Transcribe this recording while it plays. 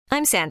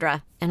I'm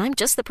Sandra, and I'm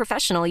just the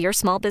professional your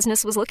small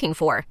business was looking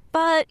for.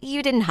 But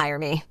you didn't hire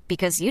me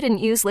because you didn't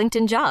use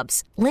LinkedIn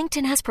Jobs.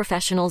 LinkedIn has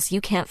professionals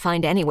you can't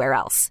find anywhere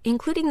else,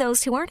 including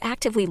those who aren't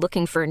actively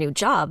looking for a new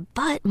job,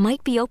 but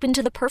might be open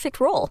to the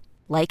perfect role,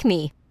 like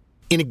me.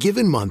 In a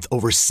given month,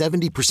 over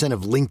 70%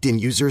 of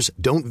LinkedIn users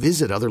don't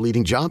visit other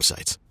leading job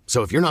sites.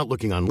 So if you're not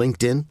looking on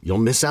LinkedIn, you'll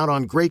miss out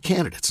on great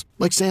candidates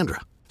like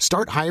Sandra.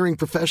 Start hiring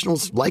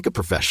professionals like a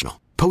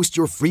professional. Post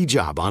your free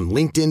job on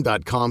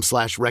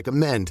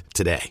linkedin.com/recommend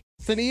today.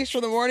 It's Aneesh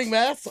from the Morning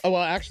Mess. Oh,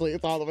 well, actually,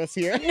 it's all of us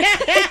here.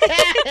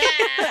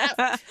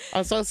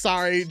 I'm so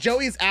sorry.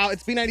 Joey's out.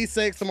 It's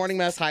B96, the Morning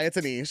Mess. Hi, it's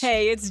Aneesh.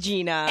 Hey, it's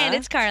Gina. And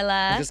it's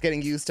Karla. I'm just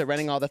getting used to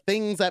running all the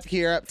things up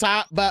here up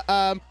top. But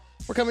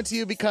we're coming to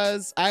you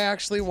because I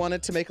actually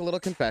wanted to make a little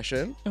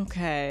confession.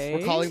 Okay.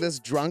 We're calling this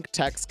Drunk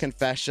Text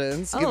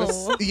Confessions.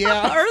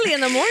 Yeah. Early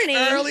in the morning.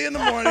 Early in the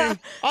morning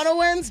on a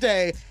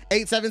Wednesday.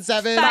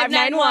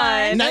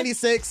 877-591.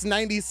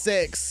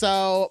 9696.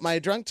 So my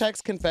drunk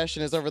text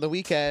confession is over the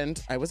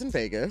weekend. I was in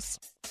Vegas.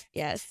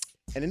 Yes.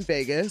 And in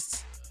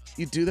Vegas,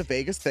 you do the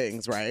Vegas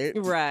things, right?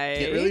 Right.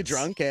 Get really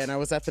drunk. And I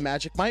was at the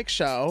Magic Mike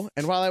show.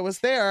 And while I was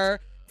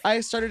there,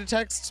 I started to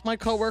text my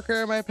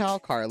coworker, my pal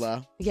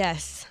Karla.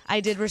 Yes, I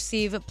did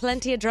receive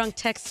plenty of drunk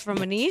texts from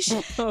Aneesh.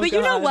 Oh, but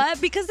you know God.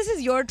 what? Because this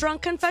is your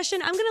drunk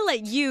confession, I'm going to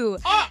let you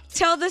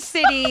tell the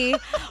city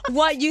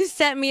what you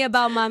sent me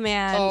about my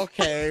man.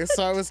 Okay,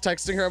 so I was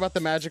texting her about the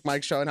Magic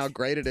Mike show and how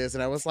great it is.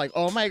 And I was like,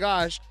 oh my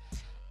gosh,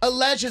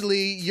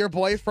 allegedly your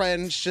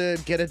boyfriend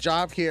should get a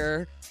job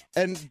here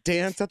and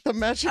dance at the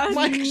Magic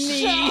Mike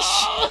show.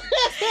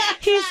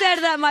 He said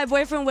that my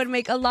boyfriend would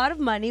make a lot of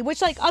money,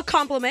 which, like, a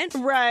compliment.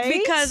 Right.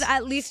 Because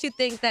at least you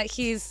think that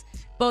he's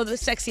both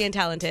sexy and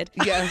talented.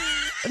 Yeah.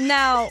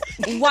 Now,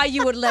 why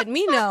you would let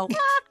me know?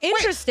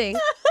 Interesting.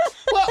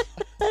 Well,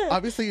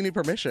 obviously you need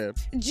permission.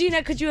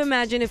 Gina, could you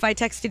imagine if I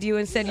texted you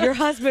and said, your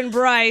husband,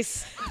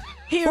 Bryce,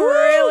 He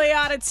really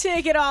ought to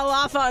take it all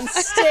off on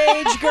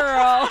stage,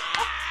 girl.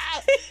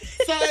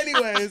 So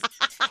anyways,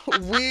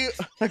 please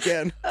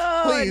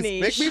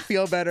Aneesh. make me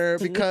feel better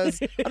because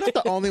I'm not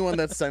the only one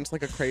that sent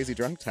like a crazy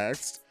drunk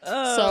text.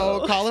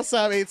 So call us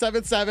up,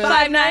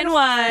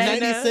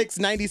 591.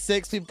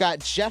 877-591-9696. We've got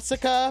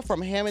Jessica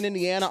from Hammond,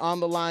 Indiana on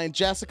the line.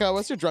 Jessica,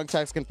 what's your drunk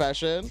text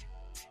confession?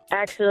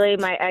 Actually,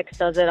 my ex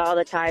does it all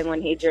the time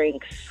when he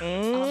drinks.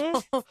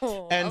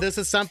 And this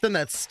is something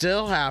that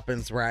still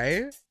happens,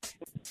 right?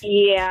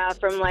 Yeah,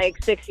 from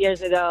like 6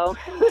 years ago.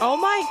 Oh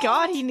my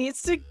God, he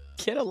needs to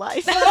get a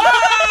life.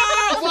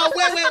 Well,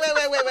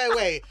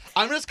 wait.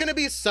 I'm just going to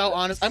be so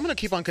honest. I'm going to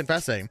keep on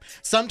confessing.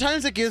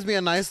 Sometimes it gives me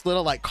a nice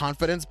little like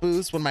confidence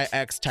boost when my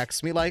ex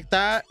texts me like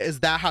that. Is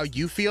that how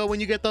you feel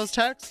when you get those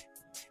texts?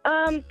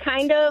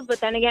 Kind of, but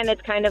then again,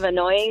 it's kind of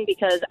annoying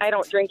because I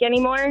don't drink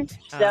anymore.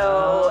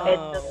 So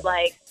it's just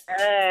like,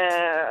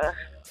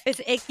 It's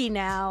icky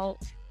now.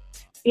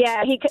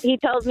 yeah, he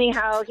tells me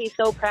how he's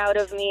so proud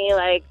of me,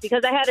 like,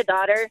 because I had a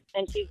daughter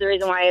and she's the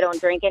reason why I don't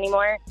drink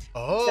anymore.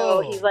 Oh.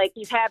 So he's like,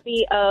 he's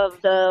happy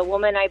of the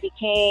woman I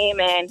became,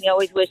 and he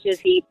always wishes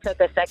he took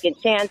a second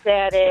chance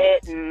at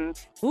it. And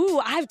Ooh,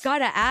 I've got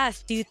to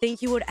ask, do you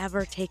think you would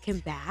ever take him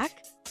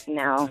back?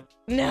 no.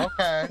 No.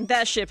 Okay.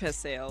 That ship has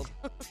sailed.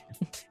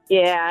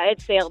 Yeah, it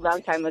sailed a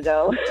long time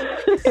ago.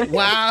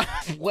 Wow.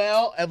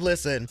 Well, and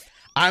listen,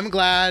 I'm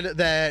glad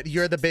that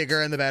you're the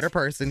bigger and the better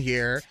person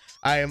here.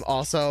 I am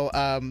also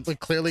like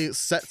clearly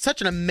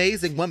such an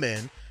amazing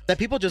woman that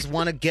people just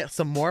want to get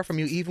some more from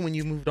you even when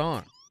you moved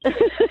on.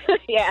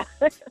 Yeah.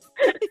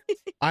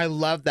 I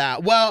love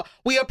that. Well,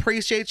 we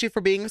appreciate you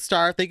for being a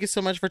star. Thank you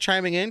so much for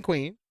chiming in,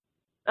 Queen.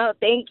 Oh,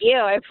 thank you.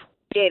 I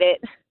appreciate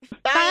it.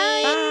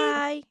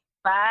 Bye.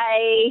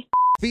 Bye.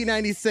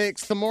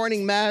 B96, The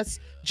Morning Mess.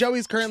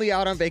 Joey's currently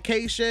out on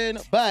vacation,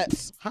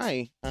 but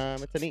hi,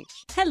 it's Aneesh.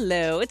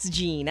 Hello, it's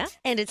Gina.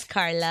 And it's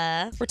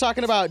Karla. We're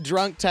talking about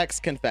drunk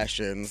text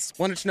confessions.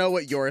 Wanted to know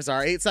what yours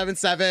are.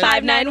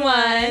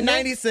 591.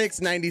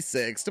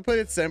 877-591-9696. To put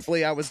it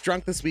simply, I was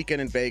drunk this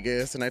weekend in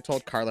Vegas, and I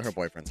told Karla her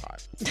boyfriend's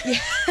hot.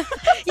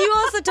 You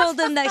also told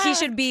him that he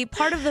should be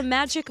part of the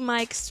Magic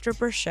Mike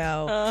stripper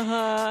show.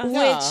 Uh-huh.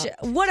 Which,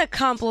 what a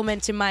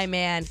compliment to my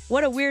man.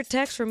 What a weird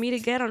text for me to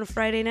get on a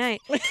Friday night.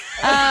 Did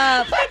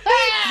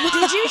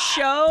you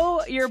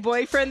show your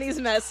boyfriend these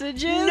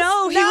messages?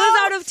 No, he was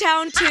out of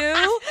town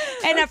too.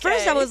 And at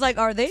first I Okay. was like,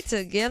 are they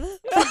together?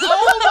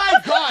 Oh my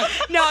God.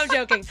 No, I'm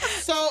joking.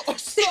 So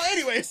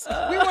anyways,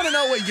 we want to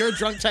know what your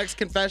drunk text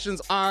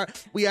confessions are.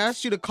 We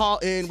asked you to call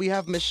in. We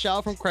have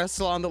Michelle from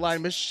Crystal on the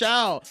line.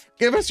 Michelle,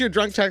 give us your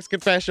drunk text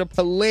confession,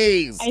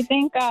 please. I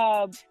think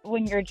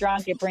when you're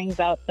drunk, it brings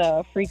out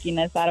the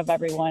freakiness out of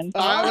everyone.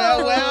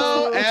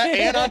 Well,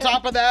 and on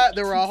top of that,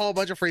 there were a whole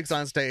bunch of freaks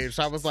on stage.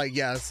 So I was like,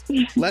 yes,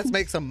 let's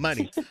make some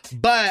money.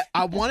 But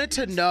I wanted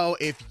to know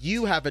if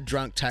you have a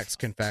drunk text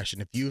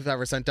confession, if you've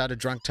ever sent out a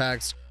drunk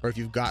text or if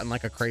you've gotten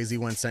like a crazy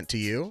one sent to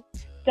you.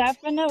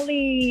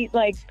 definitely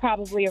like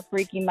probably a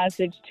freaky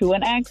message to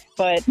an ex,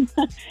 but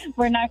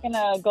we're not going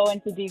to go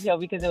into detail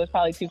because it was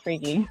probably too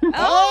freaky.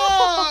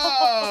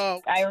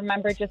 Oh! I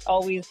remember just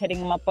always hitting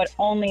him up, but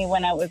only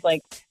when I was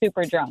like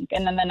super drunk.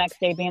 And then the next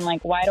day being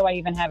like, why do I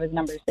even have his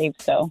number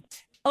saved still?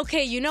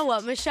 Okay, you know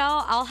what,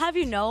 Michelle? I'll have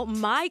you know,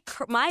 my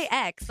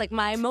ex, like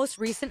my most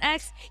recent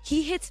ex,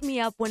 he hits me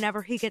up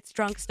whenever he gets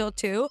drunk still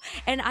too.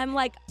 And I'm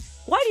like,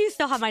 why do you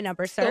still have my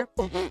number, sir?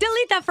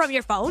 Delete that from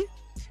your phone.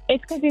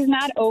 It's because he's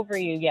not over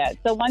you yet.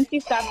 So once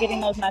you stop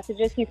getting those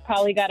messages, he's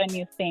probably got a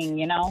new thing,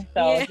 you know?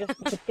 So Yeah.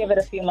 just give it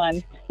a few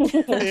months.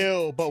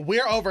 Ew, but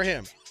we're over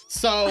him.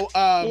 So,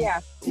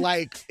 Yeah.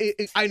 like,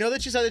 I know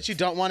that you said that you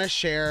don't want to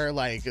share,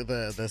 like,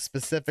 the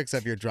specifics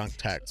of your drunk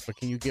text, but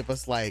can you give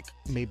us, like,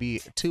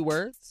 maybe 2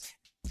 words?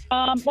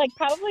 Like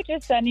probably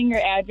just sending your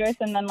address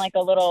and then like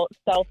a little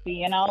selfie,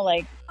 you know,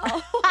 like.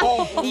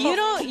 You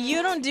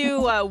don't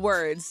do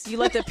words. You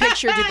let the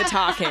picture do the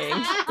talking.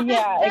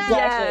 Yeah,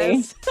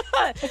 exactly.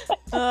 Yes.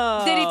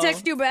 Oh. Did he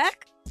text you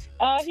back?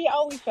 He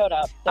always showed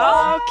up.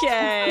 So.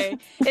 Okay.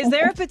 Is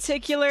there a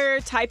particular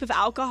type of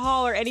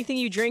alcohol or anything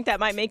you drink that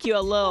might make you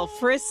a little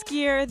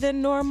friskier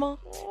than normal?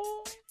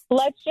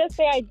 Let's just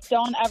say I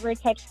don't ever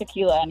touch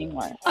tequila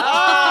anymore. All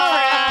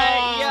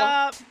right.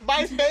 Yup.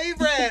 My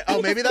favorite.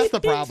 Oh, maybe that's the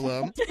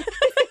problem.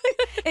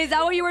 Is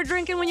that what you were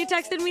drinking when you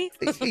texted me?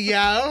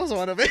 Yeah, that was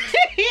one of it.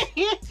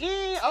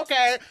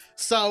 Okay.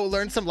 So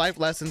learn some life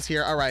lessons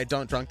here. All right.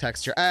 Don't drunk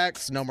text your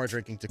ex. No more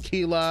drinking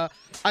tequila.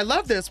 I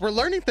love this. We're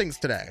learning things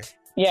today.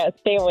 Yeah,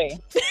 stay away.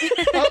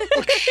 Oh,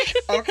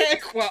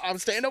 okay. Well, I'm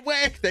staying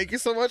away. Thank you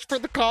so much for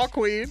the call,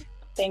 Queen.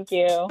 Thank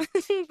you.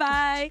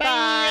 Bye.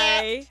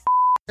 Bye.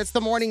 It's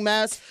the morning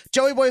mess.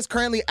 Joey Boy is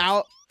currently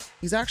out.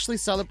 He's actually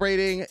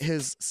celebrating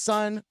his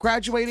son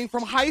graduating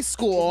from high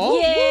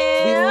school.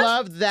 Yeah. We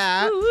love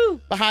that.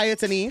 Woo-woo. But hi,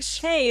 it's Aneesh.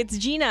 Hey, it's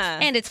Gina.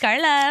 And it's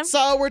Karla.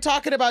 So we're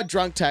talking about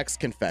drunk text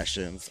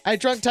confessions. I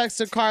drunk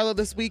texted Karla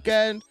this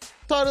weekend.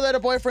 Told her that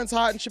her boyfriend's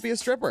hot and should be a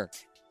stripper.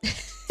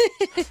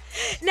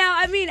 Now,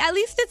 I mean, at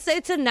least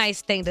it's a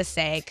nice thing to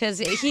say because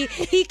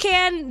he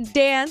can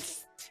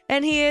dance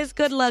and he is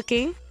good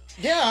looking.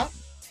 Yeah.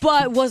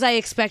 But was I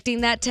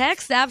expecting that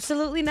text?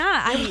 Absolutely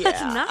not. I was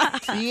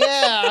not.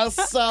 Yeah.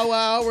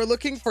 So we're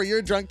looking for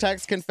your drunk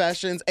text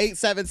confessions.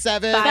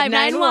 877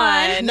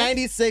 591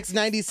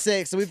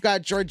 9696. We've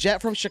got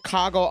Georgette from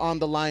Chicago on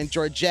the line.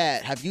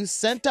 Georgette, have you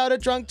sent out a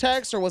drunk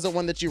text or was it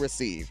one that you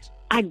received?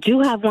 I do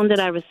have one that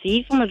I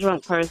received from a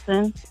drunk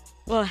person.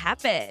 What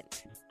happened?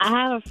 I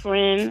have a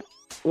friend.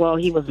 Well,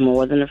 he was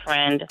more than a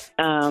friend.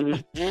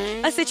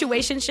 A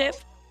situationship?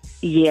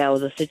 Yeah, it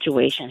was a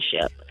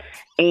situationship.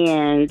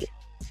 And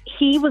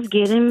he was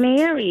getting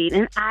married,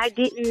 and I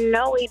didn't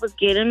know he was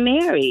getting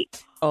married.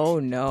 Oh,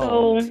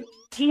 no. So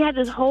he had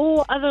this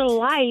whole other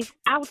life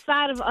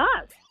outside of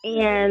us.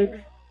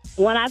 And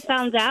when I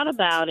found out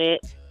about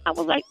it, I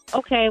was like,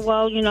 okay,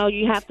 well, you know,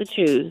 you have to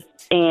choose.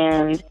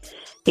 And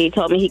he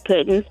told me he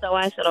couldn't, so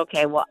I said,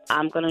 okay, well,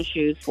 I'm going to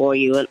choose for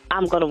you, and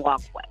I'm going to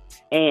walk away.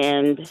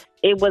 And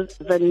it was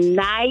the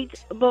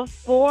night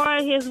before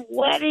his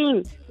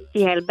wedding.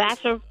 He had a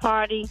bachelor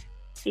party.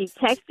 He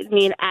texted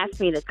me and asked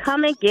me to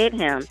come and get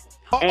him.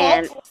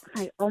 And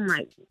I'm like, oh,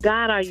 my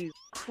God, are you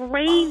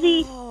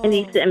crazy? And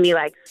he sent me,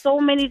 like, so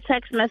many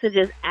text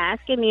messages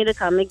asking me to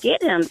come and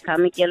get him,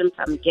 come and get him,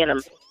 come and get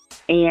him.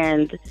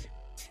 And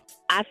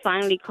I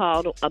finally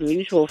called a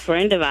mutual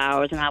friend of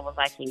ours, and I was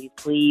like, can you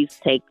please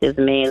take this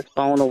man's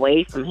phone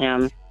away from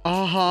him?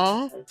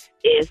 Uh-huh.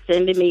 Is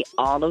sending me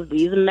all of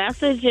these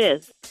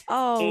messages.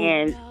 Oh,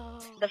 And no.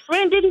 the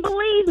friend didn't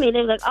believe me.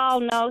 They were like, oh,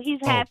 no, he's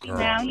happy girl.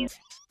 now.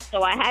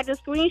 So I had to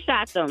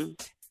screenshot them.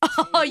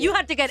 Oh, you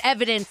had to get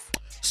evidence.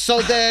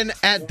 So then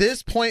at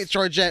this point,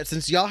 Georgette,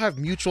 since y'all have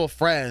mutual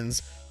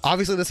friends,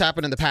 obviously this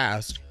happened in the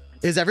past,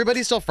 is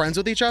everybody still friends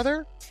with each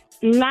other?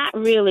 Not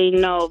really,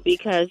 no,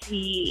 because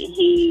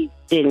he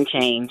didn't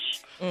change.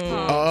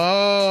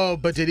 Oh,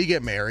 but did he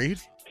get married?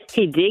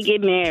 He did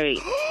get married.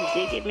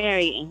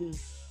 And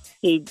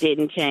he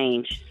didn't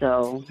change.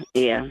 So,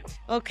 yeah.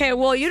 Okay,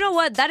 well, you know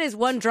what? That is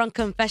one drunk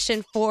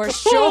confession for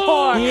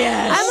sure.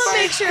 Yes. I'm going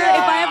to make sure if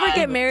I ever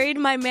get married,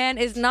 my man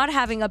is not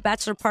having a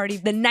bachelor party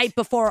the night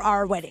before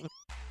our wedding.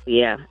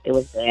 Yeah, it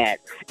was bad.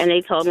 And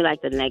they told me,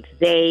 like, the next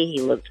day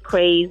he looked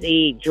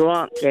crazy,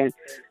 drunk, and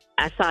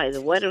I saw his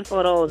wedding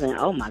photos, and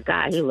oh, my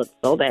God, he looked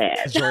so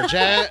bad.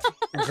 Georgette,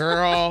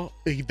 girl,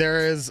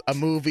 there is a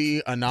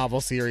movie, a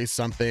novel series,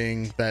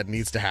 something that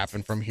needs to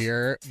happen from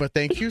here. But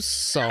thank you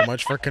so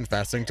much for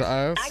confessing to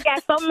us. I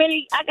got so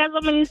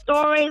many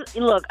stories.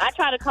 Look, I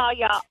try to call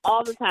y'all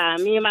all the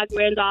time. Me and my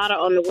granddaughter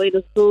on the way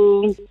to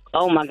school.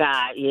 Oh, my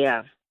God,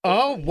 yeah.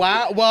 Oh,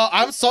 wow. Well,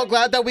 I'm so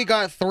glad that we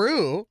got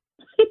through.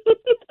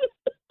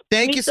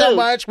 Thank Me you so too.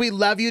 much. We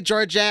love you,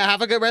 Georgette.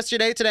 Have a good rest of your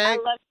day today. I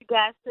love you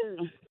guys,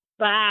 too.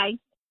 Bye.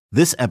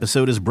 This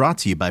episode is brought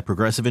to you by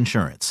Progressive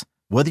Insurance.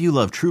 Whether you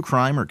love true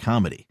crime or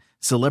comedy,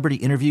 celebrity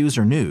interviews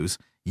or news,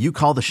 you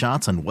call the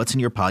shots on what's in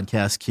your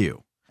podcast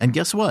queue. And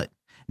guess what?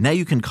 Now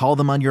you can call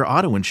them on your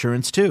auto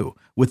insurance too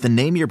with the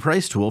Name Your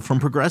Price tool from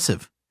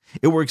Progressive.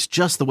 It works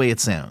just the way it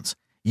sounds.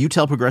 You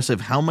tell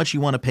Progressive how much you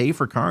want to pay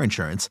for car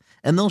insurance,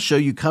 and they'll show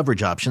you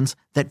coverage options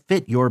that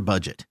fit your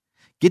budget.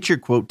 Get your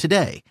quote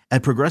today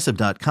at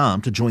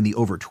Progressive.com to join the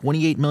over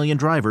 28 million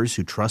drivers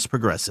who trust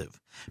Progressive.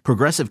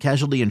 Progressive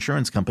Casualty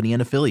Insurance Company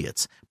and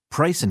Affiliates.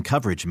 Price and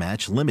coverage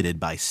match limited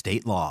by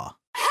state law.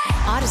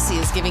 Odyssey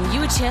is giving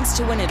you a chance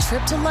to win a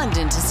trip to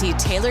London to see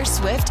Taylor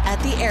Swift at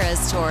the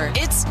Eras Tour.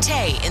 It's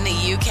Tay in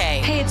the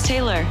UK. Hey, it's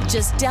Taylor.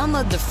 Just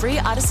download the free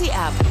Odyssey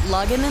app,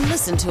 log in and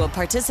listen to a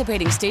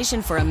participating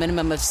station for a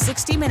minimum of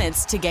 60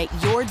 minutes to get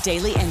your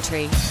daily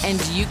entry.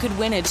 And you could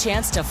win a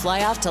chance to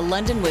fly off to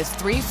London with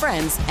 3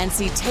 friends and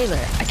see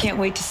Taylor. I can't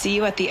wait to see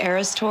you at the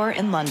Eras Tour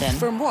in London.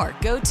 For more,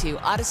 go to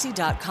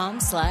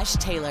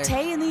odyssey.com/Taylor.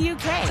 Tay in the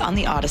UK. It's on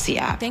the Odyssey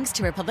app. Thanks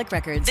to Republic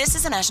Records. This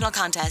is a national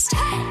contest.